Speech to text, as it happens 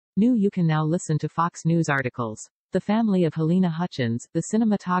You can now listen to Fox News articles. The family of Halyna Hutchins, the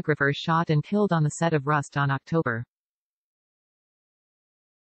cinematographer shot and killed on the set of Rust on October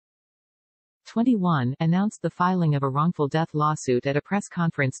 21, announced the filing of a wrongful death lawsuit at a press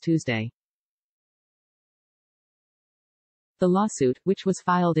conference Tuesday. The lawsuit, which was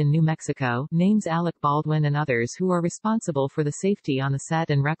filed in New Mexico, names Alec Baldwin and others who are responsible for the safety on the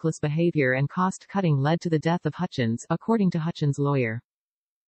set and reckless behavior and cost-cutting led to the death of Hutchins, according to Hutchins' lawyer.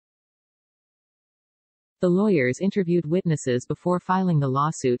 The lawyers interviewed witnesses before filing the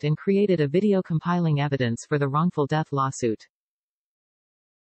lawsuit and created a video compiling evidence for the wrongful death lawsuit.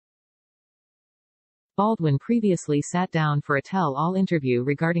 Baldwin previously sat down for a tell-all interview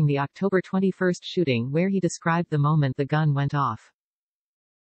regarding the October 21 shooting where he described the moment the gun went off.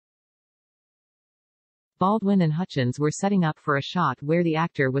 Baldwin and Hutchins were setting up for a shot where the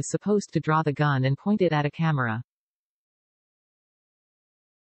actor was supposed to draw the gun and point it at a camera.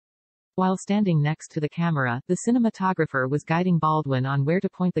 While standing next to the camera, the cinematographer was guiding Baldwin on where to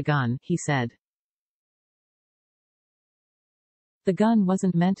point the gun, he said. The gun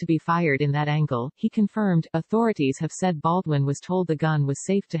wasn't meant to be fired in that angle, he confirmed. Authorities have said Baldwin was told the gun was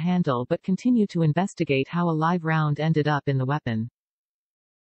safe to handle but continue to investigate how a live round ended up in the weapon.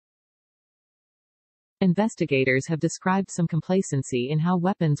 Investigators have described some complacency in how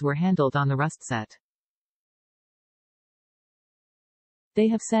weapons were handled on the Rust set. They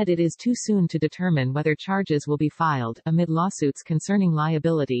have said it is too soon to determine whether charges will be filed, amid lawsuits concerning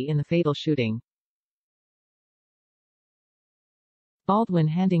liability in the fatal shooting. Baldwin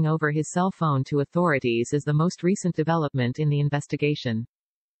handing over his cell phone to authorities is the most recent development in the investigation.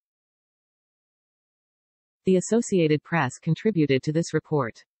 The Associated Press contributed to this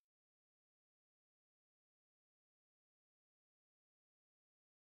report.